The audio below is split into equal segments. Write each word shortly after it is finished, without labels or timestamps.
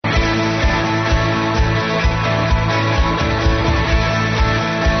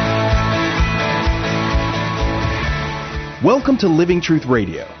Welcome to Living Truth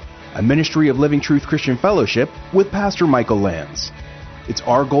Radio, a ministry of Living Truth Christian Fellowship with Pastor Michael Lanz. It's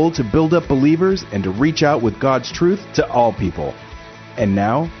our goal to build up believers and to reach out with God's truth to all people. And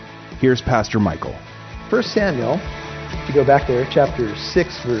now, here's Pastor Michael. 1 Samuel, if you go back there, chapter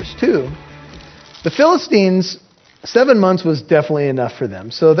 6, verse 2, the Philistines, 7 months was definitely enough for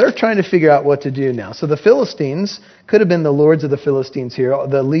them. So they're trying to figure out what to do now. So the Philistines, could have been the lords of the Philistines here,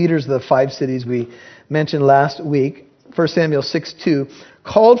 the leaders of the 5 cities we mentioned last week, 1 Samuel 6:2,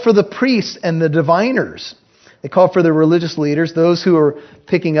 called for the priests and the diviners. They called for the religious leaders, those who were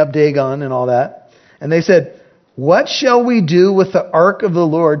picking up Dagon and all that. And they said, "What shall we do with the ark of the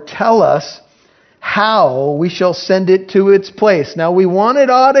Lord? Tell us how we shall send it to its place." Now, we want it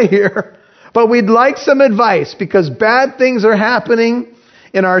out of here, but we'd like some advice because bad things are happening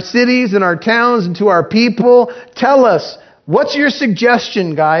in our cities, in our towns, and to our people. Tell us, what's your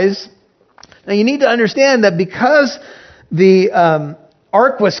suggestion, guys? Now, you need to understand that because the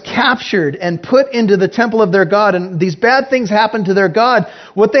ark was captured and put into the temple of their God, and these bad things happened to their God,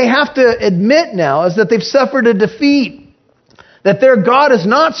 what they have to admit now is that they've suffered a defeat. That their God is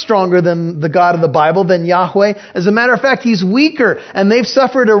not stronger than the God of the Bible, than Yahweh. As a matter of fact, He's weaker, and they've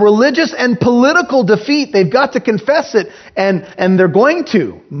suffered a religious and political defeat. They've got to confess it, and they're going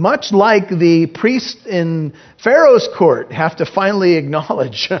to, much like the priests in Pharaoh's court have to finally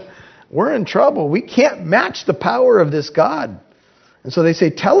acknowledge, we're in trouble. We can't match the power of this God. And so they say,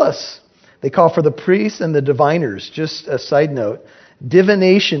 tell us. They call for the priests and the diviners. Just a side note,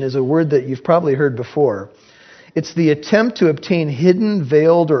 divination is a word that you've probably heard before. It's the attempt to obtain hidden,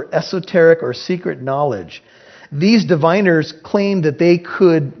 veiled, or esoteric or secret knowledge. These diviners claimed that they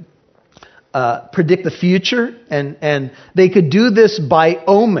could predict the future, and they could do this by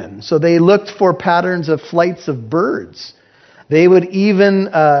omen. So they looked for patterns of flights of birds. They would even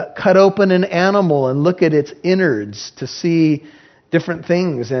cut open an animal and look at its innards to see different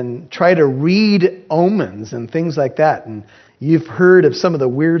things and try to read omens and things like that. And you've heard of some of the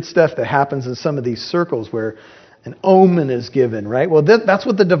weird stuff that happens in some of these circles where an omen is given, right? Well, that's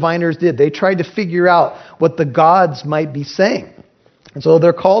what the diviners did. They tried to figure out what the gods might be saying. And so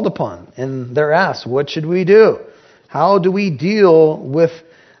they're called upon and they're asked, what should we do? How do we deal with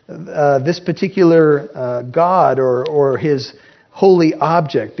this particular God or his holy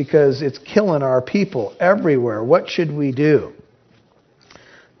object, because it's killing our people everywhere? What should we do?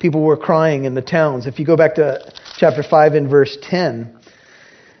 People were crying in the towns. If you go back to chapter 5 in verse 10,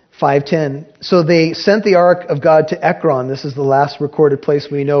 5:10, so they sent the ark of God to Ekron. This is the last recorded place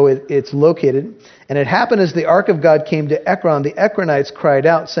we know it's located. And it happened as the ark of God came to Ekron, the Ekronites cried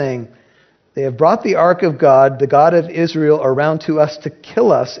out, saying, "They have brought the ark of God, the God of Israel, around to us to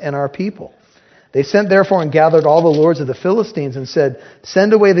kill us and our people." They sent therefore and gathered all the lords of the Philistines and said,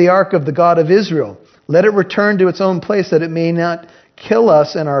 "Send away the ark of the God of Israel. Let it return to its own place, that it may not kill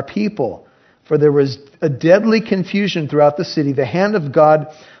us and our people." For there was a deadly confusion throughout the city. The hand of God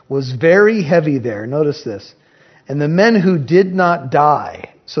was very heavy there. Notice this. And the men who did not die,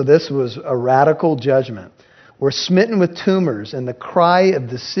 so this was a radical judgment, were smitten with tumors, and the cry of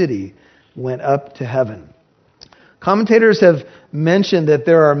the city went up to heaven. Commentators have mentioned that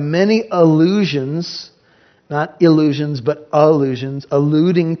there are many allusions, not illusions, but allusions,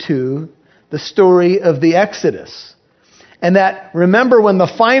 alluding to the story of the Exodus. And that, remember, when the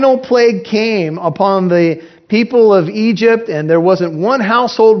final plague came upon the people of Egypt, and there wasn't one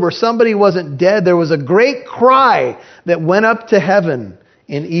household where somebody wasn't dead, there was a great cry that went up to heaven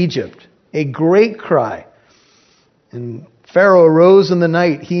in Egypt. A great cry. And Pharaoh arose in the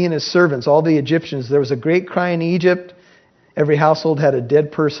night, he and his servants, all the Egyptians. There was a great cry in Egypt. Every household had a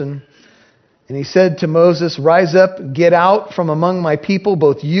dead person. And he said to Moses, "Rise up, get out from among my people,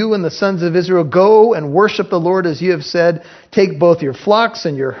 both you and the sons of Israel. Go and worship the Lord as you have said. Take both your flocks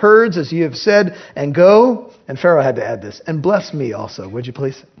and your herds as you have said, and go." And Pharaoh had to add this, "and bless me also, would you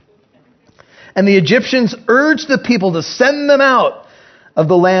please?" And the Egyptians urged the people to send them out of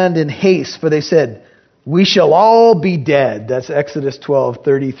the land in haste, for they said, "We shall all be dead." That's Exodus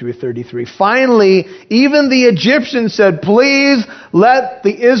 12:30 through 33. Finally, even the Egyptians said, "Please let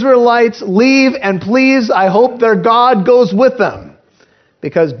the Israelites leave, and please, I hope their God goes with them."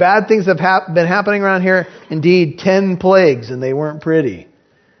 Because bad things have been happening around here. Indeed, 10 plagues, and they weren't pretty.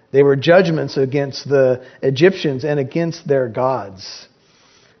 They were judgments against the Egyptians and against their gods.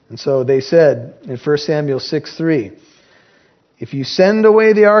 And so they said in 1 Samuel 6:3, "If you send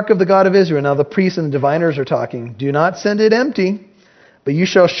away the ark of the God of Israel," now the priests and the diviners are talking, "do not send it empty, but you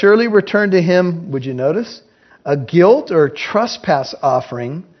shall surely return to him," would you notice, "a guilt or trespass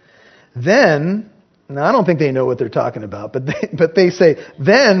offering. Then," Now, I don't think they know what they're talking about, but they say,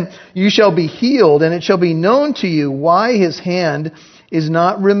 then you shall be healed, and it shall be known to you why his hand is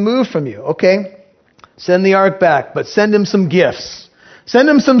not removed from you. Okay, send the ark back, but send him some gifts. Send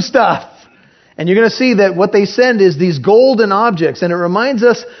him some stuff. And you're going to see that what they send is these golden objects. And it reminds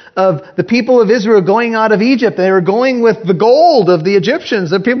us of the people of Israel going out of Egypt. They were going with the gold of the Egyptians.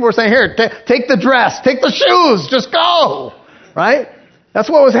 The people were saying, here, take the dress, take the shoes, just go. Right? That's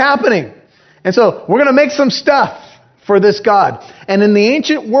what was happening. And so we're going to make some stuff for this God. And in the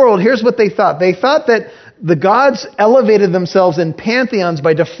ancient world, here's what they thought. They thought that the gods elevated themselves in pantheons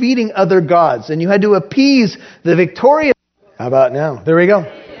by defeating other gods. And you had to appease the victorious. How about now? There we go.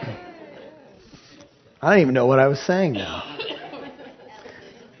 I don't even know what I was saying now.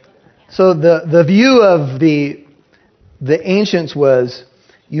 So the view of the ancients was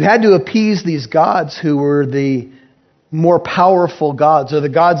you had to appease these gods who were the more powerful gods, or the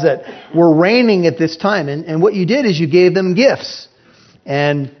gods that were reigning at this time. And what you did is you gave them gifts.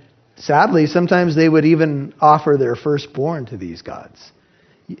 And sadly, sometimes they would even offer their firstborn to these gods.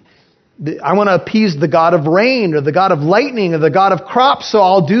 I want to appease the god of rain, or the god of lightning, or the god of crops, so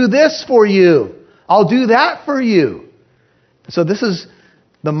I'll do this for you. I'll do that for you. So this is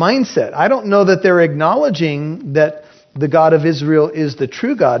the mindset. I don't know that they're acknowledging that the God of Israel is the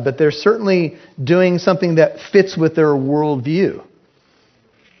true God, but they're certainly doing something that fits with their worldview.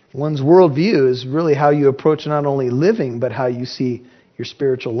 One's worldview is really how you approach not only living, but how you see your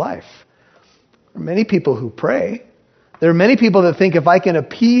spiritual life. There are many people who pray. There are many people that think if I can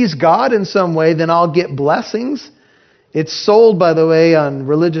appease God in some way, then I'll get blessings. It's sold, by the way, on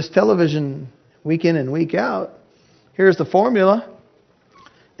religious television week in and week out. Here's the formula.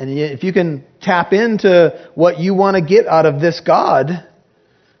 And if you can tap into what you want to get out of this God,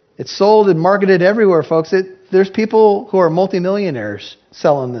 it's sold and marketed everywhere, folks. There's people who are multimillionaires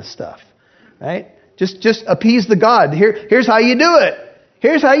selling this stuff, right? Just appease the God. Here's how you do it.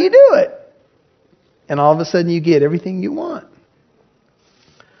 Here's how you do it. And all of a sudden you get everything you want.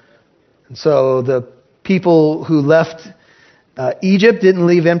 And so the people who left Egypt didn't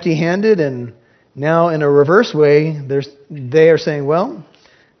leave empty-handed, and now in a reverse way, they are saying, well,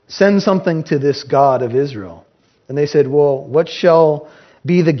 send something to this God of Israel. And they said, well, what shall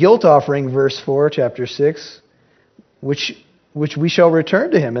be the guilt offering, verse 4, chapter 6, which we shall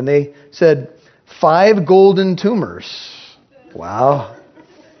return to him? And they said, 5 golden tumors. Wow.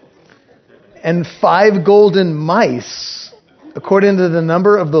 And 5 golden mice, according to the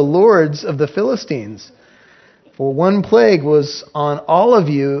number of the lords of the Philistines. For 1 plague was on all of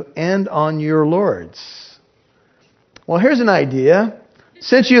you and on your lords. Well, here's an idea.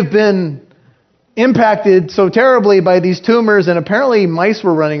 Since you've been impacted so terribly by these tumors, and apparently mice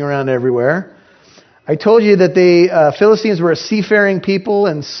were running around everywhere, I told you that the Philistines were a seafaring people,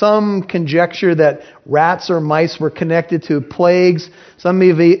 and some conjecture that rats or mice were connected to plagues. Some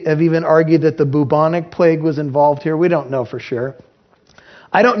have even argued that the bubonic plague was involved here. We don't know for sure.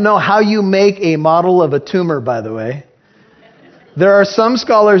 I don't know how you make a model of a tumor, by the way. There are some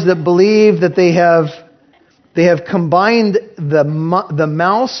scholars that believe that they have combined the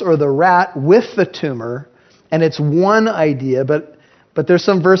mouse or the rat with the tumor, and it's one idea, but there's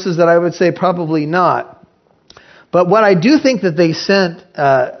some verses that I would say probably not. But what I do think that they sent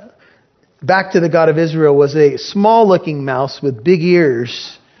back to the God of Israel was a small-looking mouse with big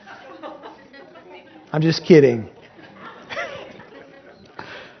ears. I'm just kidding.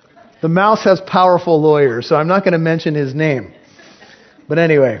 The mouse has powerful lawyers, so I'm not going to mention his name. But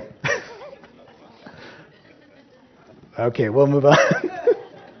anyway. Okay, we'll move on.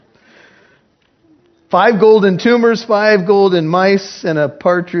 5 golden tumors, 5 golden mice, and a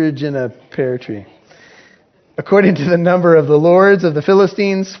partridge in a pear tree. According to the number of the lords of the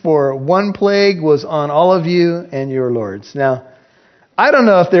Philistines, for 1 plague was on all of you and your lords. Now, I don't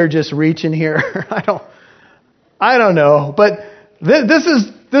know if they're just reaching here. I don't know. But this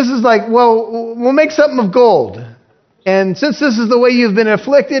is like, well, we'll make something of gold. And since this is the way you've been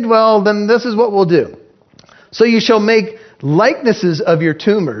afflicted, well, then this is what we'll do. So you shall make likenesses of your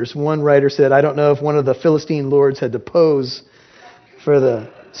tumors. One writer said, I don't know if one of the Philistine lords had to pose for the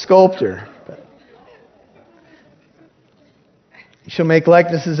sculptor. But you shall make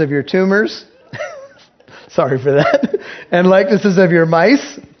likenesses of your tumors. Sorry for that. And likenesses of your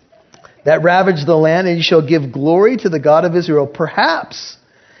mice that ravage the land, and you shall give glory to the God of Israel. Perhaps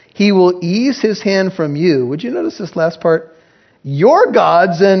he will ease his hand from you. Would you notice this last part? Your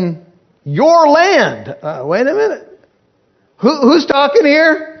gods and your land. Wait a minute. Who's talking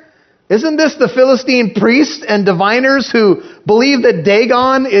here? Isn't this the Philistine priests and diviners who believe that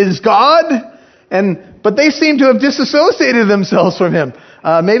Dagon is God? But they seem to have disassociated themselves from him.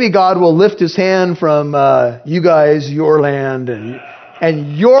 maybe God will lift his hand from you guys, your land,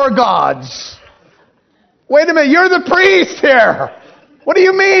 and your gods. Wait a minute, you're the priest here. What do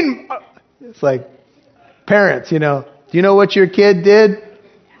you mean? It's like parents, do you know what your kid did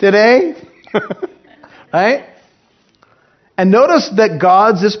today? Right? And notice that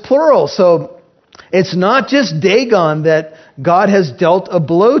gods is plural. So it's not just Dagon that God has dealt a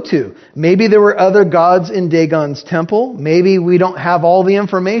blow to. Maybe there were other gods in Dagon's temple. Maybe we don't have all the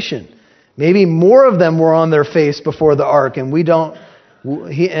information. Maybe more of them were on their face before the ark, and we don't.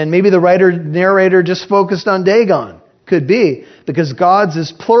 And maybe the narrator just focused on Dagon. Could be, because gods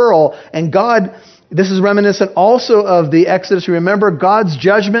is plural, and God. This is reminiscent also of the Exodus. Remember God's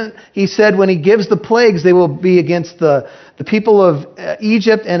judgment? He said when he gives the plagues, they will be against the people of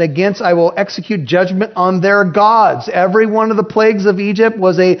Egypt, and I will execute judgment on their gods. Every one of the plagues of Egypt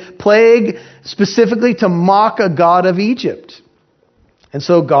was a plague specifically to mock a god of Egypt. And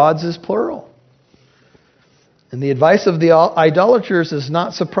so gods is plural. And the advice of the idolaters is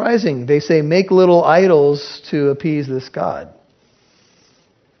not surprising. They say, make little idols to appease this God.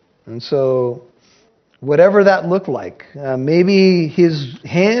 And so whatever that looked like, maybe his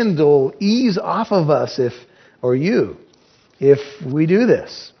hand will ease off of us if we do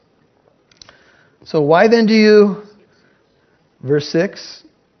this. So why then do you, verse 6,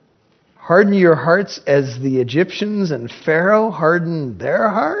 harden your hearts as the Egyptians and Pharaoh hardened their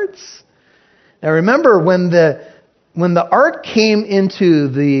hearts? Now remember, when the ark came into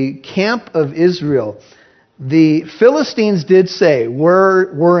the camp of Israel, the Philistines did say,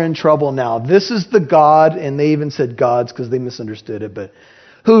 we're in trouble now. This is the God, and they even said gods because they misunderstood it, but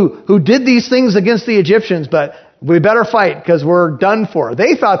who did these things against the Egyptians, but we better fight because we're done for.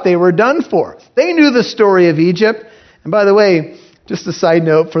 They thought they were done for. They knew the story of Egypt. And by the way, just a side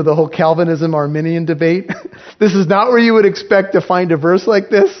note for the whole Calvinism-Arminian debate, this is not where you would expect to find a verse like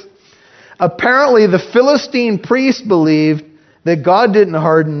this. Apparently, the Philistine priest believed that God didn't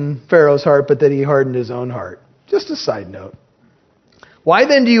harden Pharaoh's heart, but that he hardened his own heart. Just a side note. Why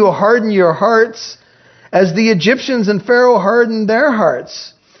then do you harden your hearts as the Egyptians and Pharaoh hardened their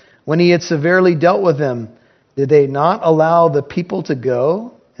hearts? When he had severely dealt with them, did they not allow the people to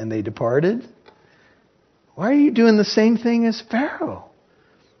go, and they departed? Why are you doing the same thing as Pharaoh?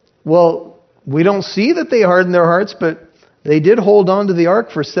 Well, we don't see that they hardened their hearts, but they did hold on to the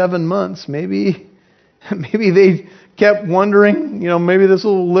ark for 7 months. Maybe they kept wondering, maybe this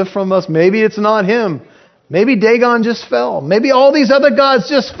will lift from us. Maybe it's not him. Maybe Dagon just fell. Maybe all these other gods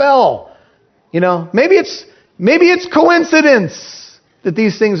just fell. Maybe it's coincidence that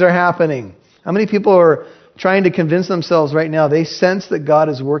these things are happening. How many people are trying to convince themselves right now they sense that God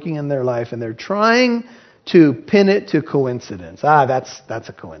is working in their life, and they're trying to pin it to coincidence? That's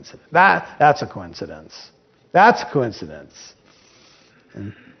a coincidence. That's a coincidence. That's a coincidence.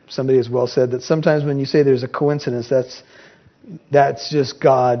 And somebody has well said that sometimes when you say there's a coincidence, that's just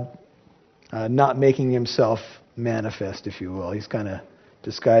God not making himself manifest, if you will. He's kind of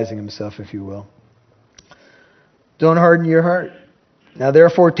disguising himself, if you will. Don't harden your heart. Now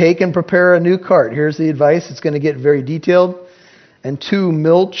therefore take and prepare a new cart. Here's the advice. It's going to get very detailed. And 2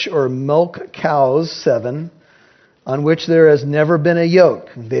 milch or milk cows, 7, on which there has never been a yoke.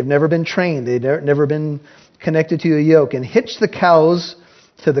 They've never been trained. They've never been connected to a yoke. And hitch the cows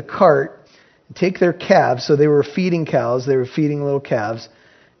to the cart. Take their calves. So they were feeding cows. They were feeding little calves.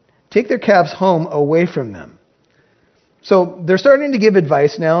 Take their calves home away from them. So they're starting to give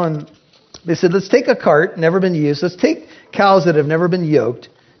advice now. And they said, let's take a cart, never been used. Let's take cows that have never been yoked.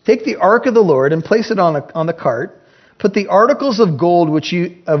 Take the ark of the Lord and place it on the cart. Put the articles of gold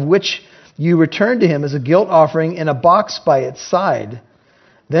of which you returned to him as a guilt offering in a box by its side.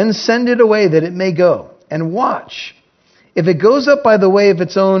 Then send it away that it may go. And watch. If it goes up by the way of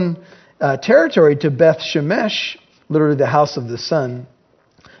its own territory to Beth Shemesh, literally the house of the sun,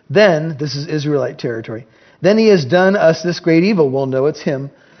 then, this is Israelite territory, then he has done us this great evil. We'll know it's him.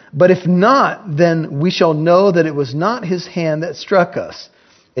 But if not, then we shall know that it was not his hand that struck us.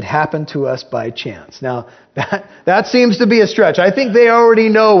 It happened to us by chance. Now, that seems to be a stretch. I think they already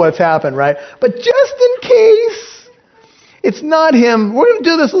know what's happened, right? But just in case it's not him, we're going to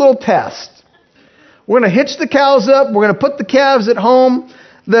do this little test. We're going to hitch the cows up. We're going to put the calves at home.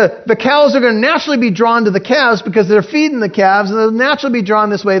 The cows are going to naturally be drawn to the calves because they're feeding the calves, and they'll naturally be drawn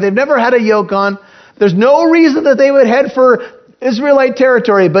this way. They've never had a yoke on. There's no reason that they would head for Israelite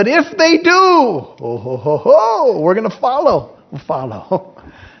territory. But if they do, we're going to follow. We'll follow.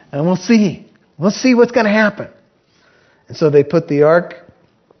 And we'll see. We'll see what's going to happen. And so they put the ark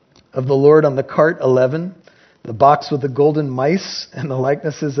of the Lord on the cart, 11, the box with the golden mice and the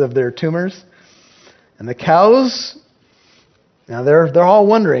likenesses of their tumors. And the cows, Now they're all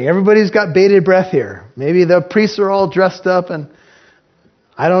wondering. Everybody's got bated breath here. Maybe the priests are all dressed up, and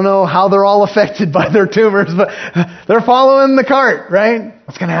I don't know how they're all affected by their tumors, but they're following the cart, right?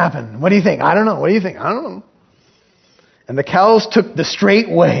 What's going to happen? What do you think? I don't know. What do you think? I don't know. And the cows took the straight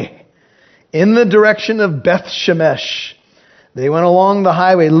way in the direction of Beth Shemesh. They went along the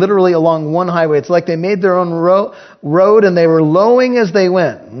highway, literally along one highway. It's like they made their own road, and they were lowing as they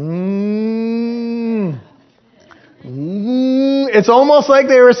went. It's almost like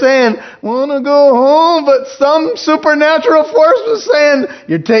they were saying, want to go home, but some supernatural force was saying,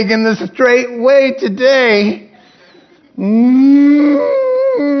 you're taking the straight way today.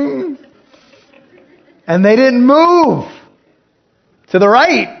 And they didn't move to the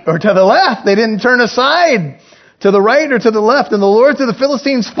right or to the left. They didn't turn aside to the right or to the left. And the lords of the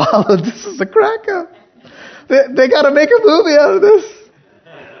Philistines followed. This is a crack up. They got to make a movie out of this.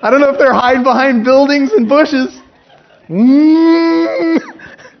 I don't know if they're hiding behind buildings and bushes.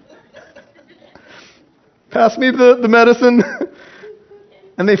 Pass me the medicine.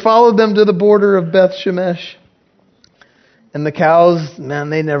 And they followed them to the border of Beth Shemesh. And the cows, man,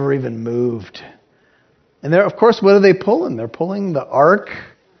 they never even moved. And of course, what are they pulling? They're pulling the Ark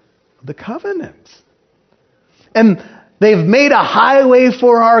of the Covenant. And they've made a highway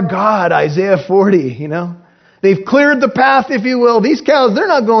for our God, Isaiah 40, you know. They've cleared the path, if you will. These cows, they're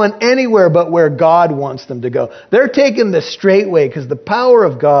not going anywhere but where God wants them to go. They're taking the straight way because the power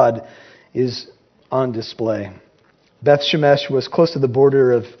of God is on display. Beth Shemesh was close to the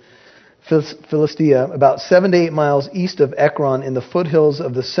border of Philistia, about 7 to 8 miles east of Ekron in the foothills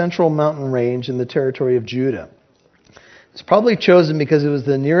of the central mountain range in the territory of Judah. It's probably chosen because it was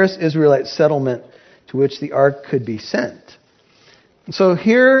the nearest Israelite settlement to which the ark could be sent. And so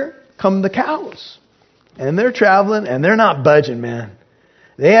here come the cows. And they're traveling, and they're not budging, man.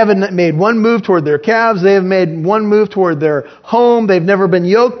 They haven't made one move toward their calves. They haven't made one move toward their home. They've never been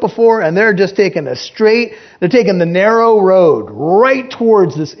yoked before, and they're just taking they're taking the narrow road right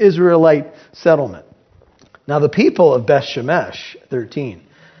towards this Israelite settlement. Now, the people of Beth Shemesh, 13,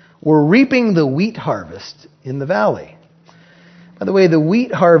 were reaping the wheat harvest in the valley. By the way, the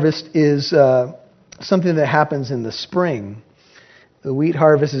wheat harvest is something that happens in the spring. The wheat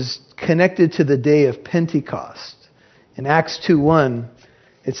harvest is connected to the day of Pentecost. In Acts 2:1,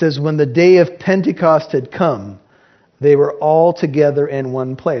 it says, when the day of Pentecost had come, they were all together in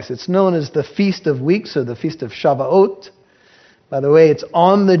one place. It's known as the Feast of Weeks or the Feast of Shavuot. By the way, it's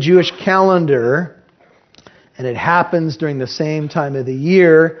on the Jewish calendar, and it happens during the same time of the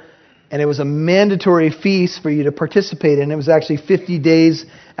year, and it was a mandatory feast for you to participate in. It was actually 50 days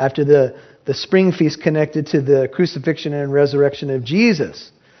after the spring feast connected to the crucifixion and resurrection of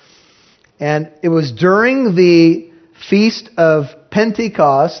Jesus. And it was during the Feast of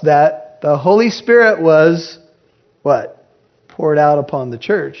Pentecost that the Holy Spirit was, what? Poured out upon the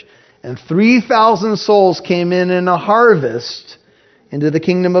church. And 3,000 souls came in a harvest into the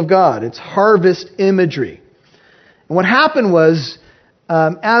kingdom of God. It's harvest imagery. And what happened was,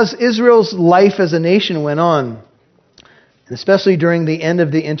 as Israel's life as a nation went on, and especially during the end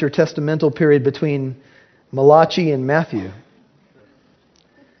of the intertestamental period between Malachi and Matthew,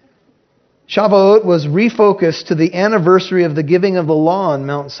 Shavuot was refocused to the anniversary of the giving of the law on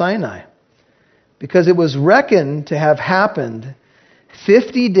Mount Sinai, because it was reckoned to have happened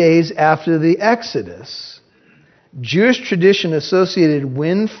 50 days after the Exodus. Jewish tradition associated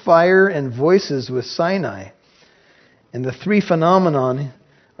wind, fire, and voices with Sinai, and the three phenomena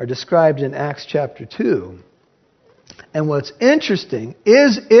are described in Acts chapter 2. And what's interesting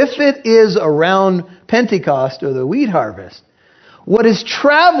is, if it is around Pentecost or the wheat harvest, what is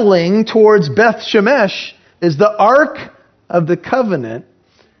traveling towards Beth Shemesh is the Ark of the Covenant,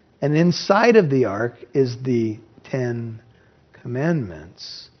 and inside of the Ark is the 10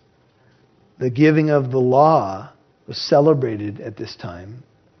 Commandments. The giving of the law was celebrated at this time.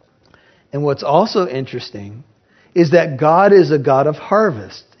 And what's also interesting is that God is a God of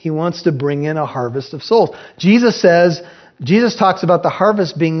harvest. He wants to bring in a harvest of souls. Jesus talks about the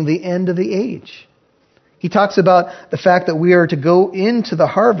harvest being the end of the age. He talks about the fact that we are to go into the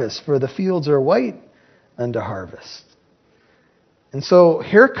harvest, for the fields are white unto harvest. And so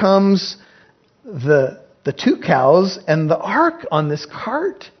here comes the two cows and the ark on this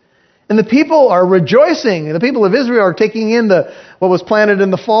cart. And the people are rejoicing. The people of Israel are taking in what was planted in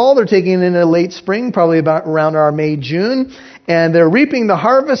the fall. They're taking it in a late spring, probably about around our May, June. And they're reaping the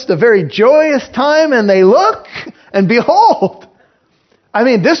harvest, a very joyous time. And they look, and behold, I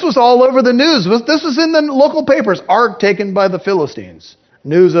mean, this was all over the news. This was in the local papers. Ark taken by the Philistines.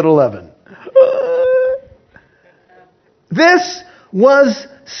 News at 11. This was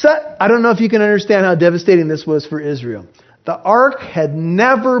I don't know if you can understand how devastating this was for Israel. The ark had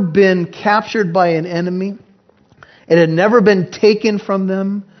never been captured by an enemy. It had never been taken from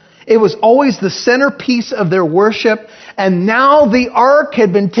them. It was always the centerpiece of their worship. And now the ark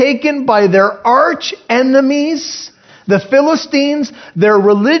had been taken by their arch enemies, the Philistines. Their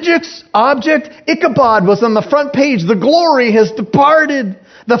religious object, Ichabod, was on the front page. The glory has departed.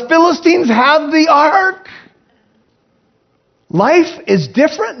 The Philistines have the ark. Life is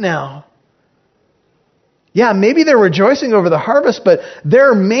different now. Yeah, maybe they're rejoicing over the harvest, but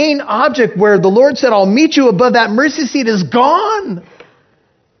their main object where the Lord said, I'll meet you above that mercy seat, is gone.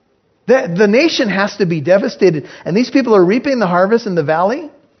 The nation has to be devastated. And these people are reaping the harvest in the valley.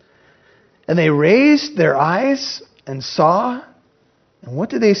 And they raised their eyes and saw. And what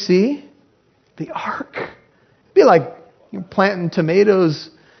did they see? The ark. It'd be like you're planting tomatoes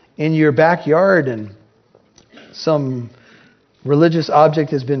in your backyard and some religious object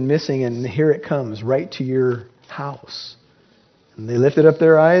has been missing, and here it comes right to your house. And they lifted up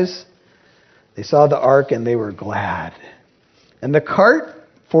their eyes. They saw the ark and they were glad. And the cart,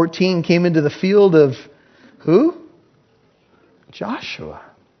 14, came into the field of who? Joshua.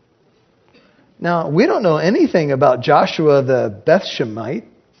 Now, we don't know anything about Joshua the Beth-Shemite,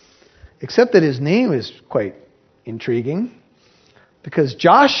 except that his name is quite intriguing, because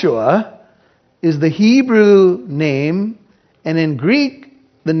Joshua is the Hebrew name, and in Greek,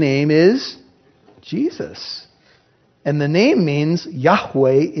 the name is Jesus. And the name means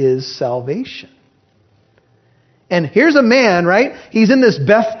Yahweh is salvation. And here's a man, right? He's in this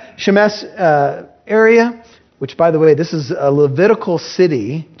Beth Shemesh area, which, by the way, this is a Levitical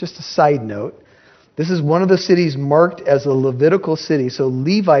city. Just a side note. This is one of the cities marked as a Levitical city, so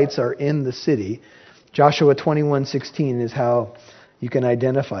Levites are in the city. Joshua 21:16 is how you can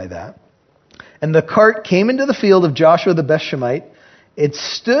identify that. And the cart came into the field of Joshua the Beth-Shemite. It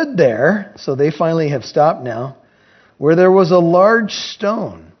stood there, so they finally have stopped now, where there was a large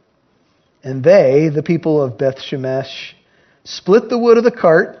stone. And they, the people of Beth Shemesh, split the wood of the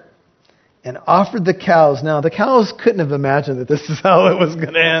cart and offered the cows. Now, the cows couldn't have imagined that this is how it was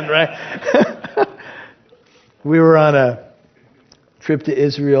going to end, right? We were on a trip to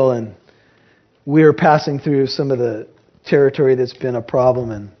Israel, and we were passing through some of the territory that's been a problem,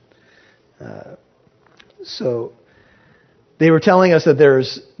 and so they were telling us that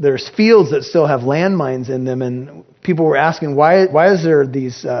there's fields that still have landmines in them, and people were asking why is there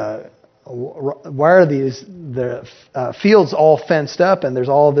these why are the fields all fenced up, and there's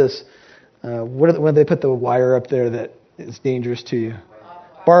all this when they put the wire up there that is dangerous to you?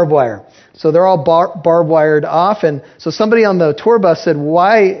 Barbed wire. So they're all barbed wired off, and so somebody on the tour bus said,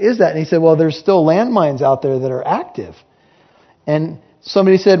 "Why is that?" And he said, "Well, there's still landmines out there that are active." And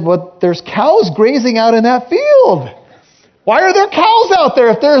somebody said, "Well, there's cows grazing out in that field. Why are there cows out there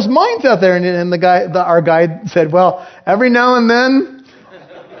if there's mines out there?" And our guide said, "Well, every now and then,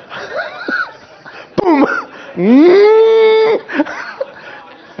 boom,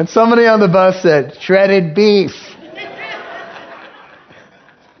 and somebody on the bus said, shredded beef."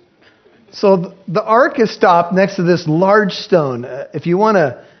 So the ark is stopped next to this large stone. If you want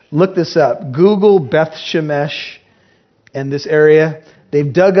to look this up, Google Beth Shemesh and this area.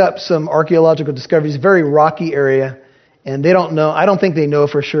 They've dug up some archaeological discoveries, very rocky area, and they don't know. I don't think they know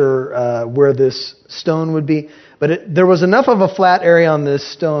for sure where this stone would be. But there was enough of a flat area on this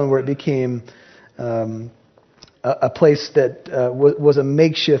stone where it became a place that was a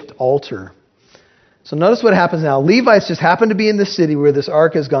makeshift altar. So notice what happens now. Levites just happen to be in the city where this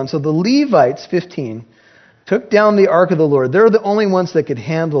ark has gone. So the Levites, 15, took down the ark of the Lord. They're the only ones that could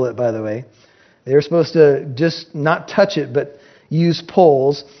handle it, by the way. They were supposed to just not touch it, but use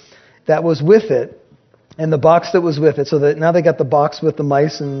poles that was with it, and the box that was with it. So that now they got the box with the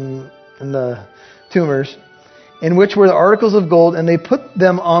mice and the tumors, in which were the articles of gold, and they put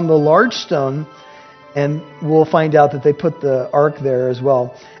them on the large stone, and we'll find out that they put the ark there as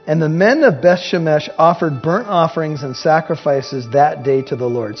well. And the men of Beth Shemesh offered burnt offerings and sacrifices that day to the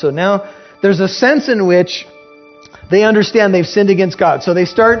Lord. So now there's a sense in which they understand they've sinned against God. So they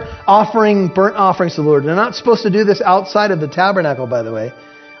start offering burnt offerings to the Lord. They're not supposed to do this outside of the tabernacle, by the way.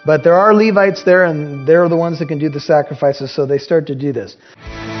 But there are Levites there, and they're the ones that can do the sacrifices. So they start to do this.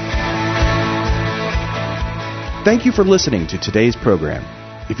 Thank you for listening to today's program.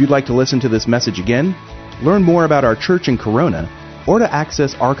 If you'd like to listen to this message again, learn more about our church in Corona, or to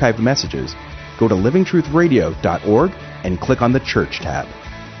access archived messages, go to livingtruthradio.org and click on the Church tab.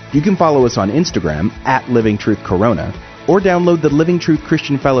 You can follow us on Instagram @LivingTruthCorona, or download the Living Truth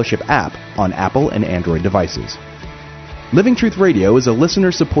Christian Fellowship app on Apple and Android devices. Living Truth Radio is a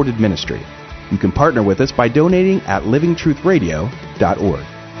listener-supported ministry. You can partner with us by donating at livingtruthradio.org.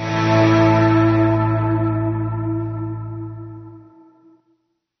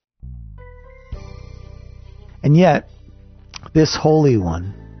 And yet, this Holy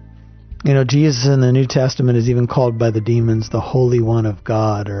One, Jesus in the New Testament is even called by the demons the Holy One of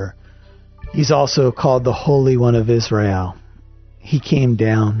God, or he's also called the Holy One of Israel. He came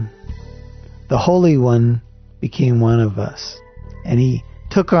down. The Holy One became one of us, and he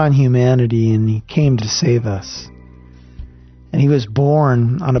took on humanity, and he came to save us. And he was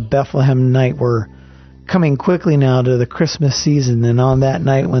born on a Bethlehem night. We're coming quickly now to the Christmas season, and on that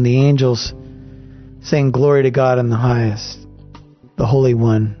night when the angels sang glory to God in the highest, the Holy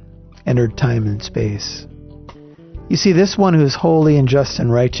One entered time and space. You see, this one who is holy and just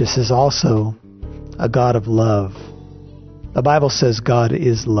and righteous is also a God of love. The Bible says God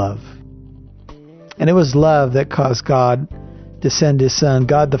is love. And it was love that caused God to send his Son.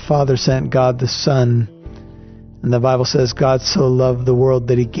 God the Father sent God the Son. And the Bible says God so loved the world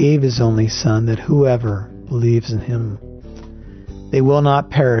that he gave his only Son, that whoever believes in him, they will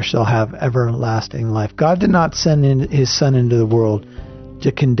not perish, they'll have everlasting life. God did not send his Son into the world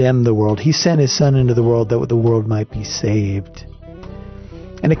to condemn the world. He sent his Son into the world that the world might be saved.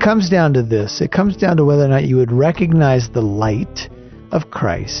 And it comes down to this. It comes down to whether or not you would recognize the light of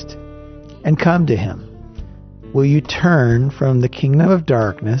Christ and come to him. Will you turn from the kingdom of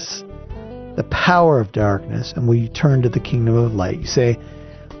darkness, the power of darkness, and will you turn to the kingdom of light? You say,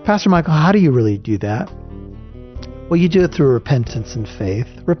 Pastor Michael, how do you really do that? Well, you do it through repentance and faith.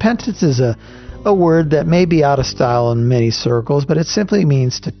 Repentance is a word that may be out of style in many circles, but it simply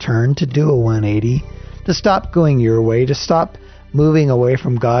means to turn, to do a 180, to stop going your way, to stop moving away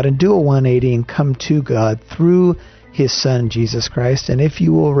from God and do a 180 and come to God through his Son, Jesus Christ. And if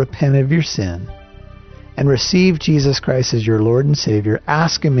you will repent of your sin and receive Jesus Christ as your Lord and Savior,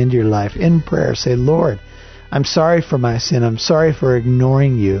 ask him into your life in prayer. Say, Lord, I'm sorry for my sin. I'm sorry for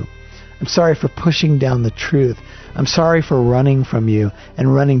ignoring you. I'm sorry for pushing down the truth. I'm sorry for running from you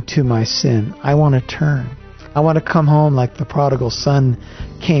and running to my sin. I want to turn. I want to come home like the prodigal son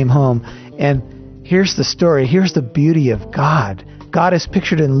came home. And here's the story. Here's the beauty of God. God is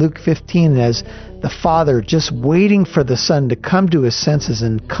pictured in Luke 15 as the father just waiting for the son to come to his senses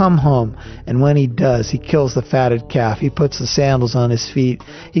and come home. And when he does, he kills the fatted calf. He puts the sandals on his feet.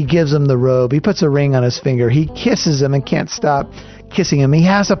 He gives him the robe. He puts a ring on his finger. He kisses him and can't stop kissing him. He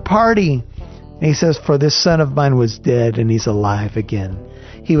has a party. And he says, for this son of mine was dead and he's alive again.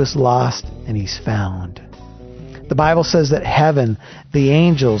 He was lost and he's found. The Bible says that heaven, the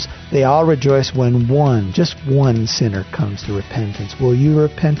angels, they all rejoice when just one sinner comes to repentance. Will you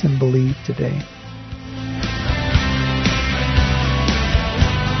repent and believe today?